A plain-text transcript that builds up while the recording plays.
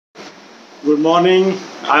Good morning.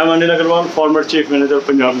 I am Anil Aggarwal, former Chief Manager,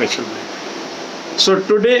 Punjab National Bank. So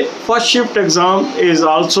today, first shift exam is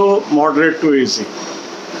also moderate to easy.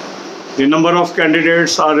 The number of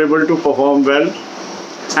candidates are able to perform well,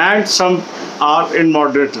 and some are in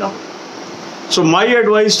moderate level. So my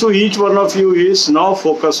advice to each one of you is now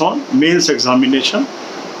focus on mains examination,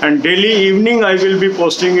 and daily evening I will be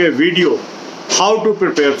posting a video how to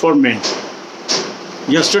prepare for mains.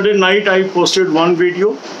 Yesterday night I posted one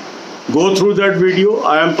video. Go through that video.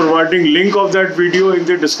 I am providing link of that video in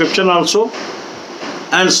the description also,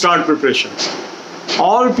 and start preparation.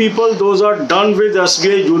 All people those are done with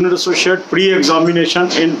SBI Junior Associate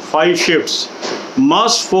pre-examination in 5 shifts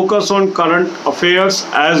must focus on current affairs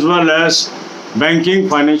as well as banking,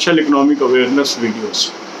 financial, economic awareness videos.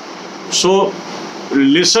 So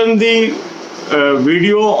listen the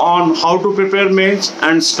video on how to prepare mains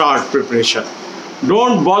and start preparation.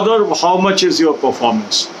 Don't bother how much is your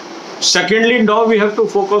performance. Secondly, now we have to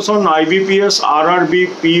focus on IBPS, RRB,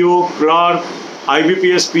 PO, clerk,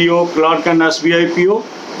 IBPS PO, clerk and SBI PO.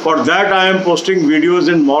 For that I am posting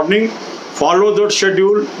videos in morning. Follow that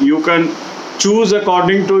schedule. You can choose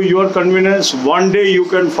according to your convenience. One day you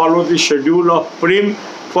can follow the schedule of Prim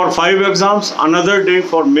for 5 exams, another day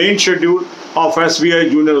for main schedule of SBI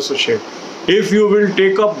Junior Associate. If you will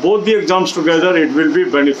take up both the exams together, it will be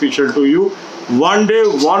beneficial to you. One day,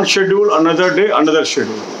 one schedule, another day, another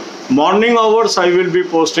schedule. Morning hours I will be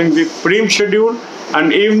posting the Prim schedule,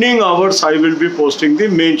 and evening hours I will be posting the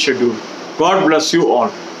main schedule. God bless you all.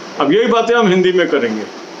 अब यही बातें हम हिंदी में करेंगे.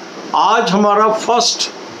 आज हमारा first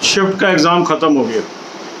shift का exam ख़त्म हो गया.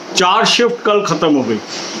 4 शिफ्ट कल ख़त्म हो गई.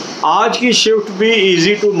 आज की शिफ्ट भी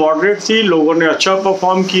इजी टू मॉडरेट थी. लोगों ने अच्छा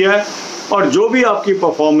परफॉर्म किया है, और जो भी आपकी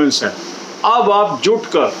परफॉर्मेंस है अब आप जुट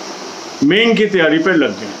कर मेन की तैयारी पे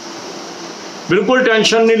लग गए. बिल्कुल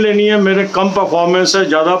टेंशन नहीं लेनी है. मेरे कम परफॉर्मेंस है,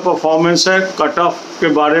 ज़्यादा परफॉर्मेंस है, कट ऑफ के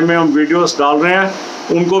बारे में हम वीडियोस डाल रहे हैं.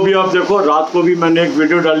 उनको भी आप देखो. रात को भी मैंने एक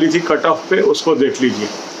वीडियो डाली थी कट ऑफ पे, उसको देख लीजिए.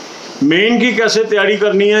 मेन की कैसे तैयारी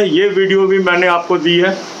करनी है ये वीडियो भी मैंने आपको दी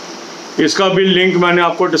है. इसका भी लिंक मैंने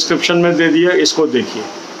आपको डिस्क्रिप्शन में दे दिया, इसको देखिए.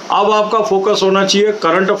 अब आपका फोकस होना चाहिए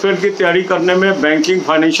करंट अफेयर की तैयारी करने में, बैंकिंग,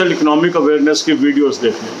 फाइनेंशियल, इकोनॉमिक अवेयरनेस की वीडियोस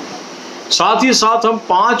देखने में. साथ ही साथ हम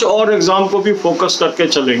 5 और एग्ज़ाम को भी फोकस करके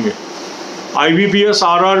चलेंगे. IBPS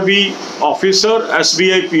RRB officer,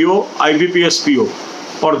 SBI PO, IBPS PO,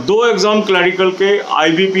 और 2 एग्ज़ाम क्लरिकल के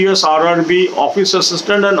IBPS RRB office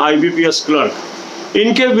assistant and IBPS clerk.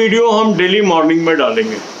 इनके वीडियो हम डेली मॉर्निंग में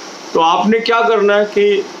डालेंगे. तो आपने क्या करना है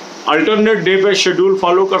कि अल्टरनेट डे पे शेड्यूल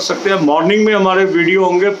फॉलो कर सकते हैं. मॉर्निंग में हमारे वीडियो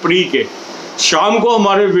होंगे प्री के, शाम को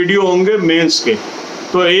हमारे वीडियो होंगे मेंस के.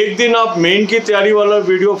 तो एक दिन आप मेन की तैयारी वाला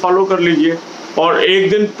वीडियो फॉलो कर लीजिए, और एक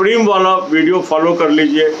दिन प्रीम वाला वीडियो फॉलो कर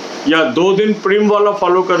लीजिए, या 2 दिन प्रीम वाला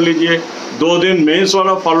फॉलो कर लीजिए, 2 दिन मेंस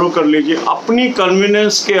वाला फॉलो कर लीजिए. अपनी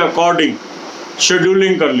कन्वीनियंस के अकॉर्डिंग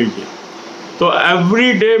शेड्यूलिंग कर लीजिए. तो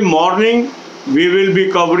every day morning we will be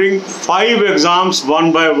covering 5 exams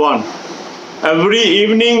one by one. Every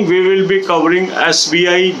evening we will be covering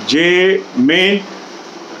SBI JA main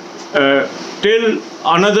till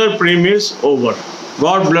another prim is over.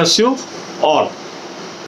 God bless you all.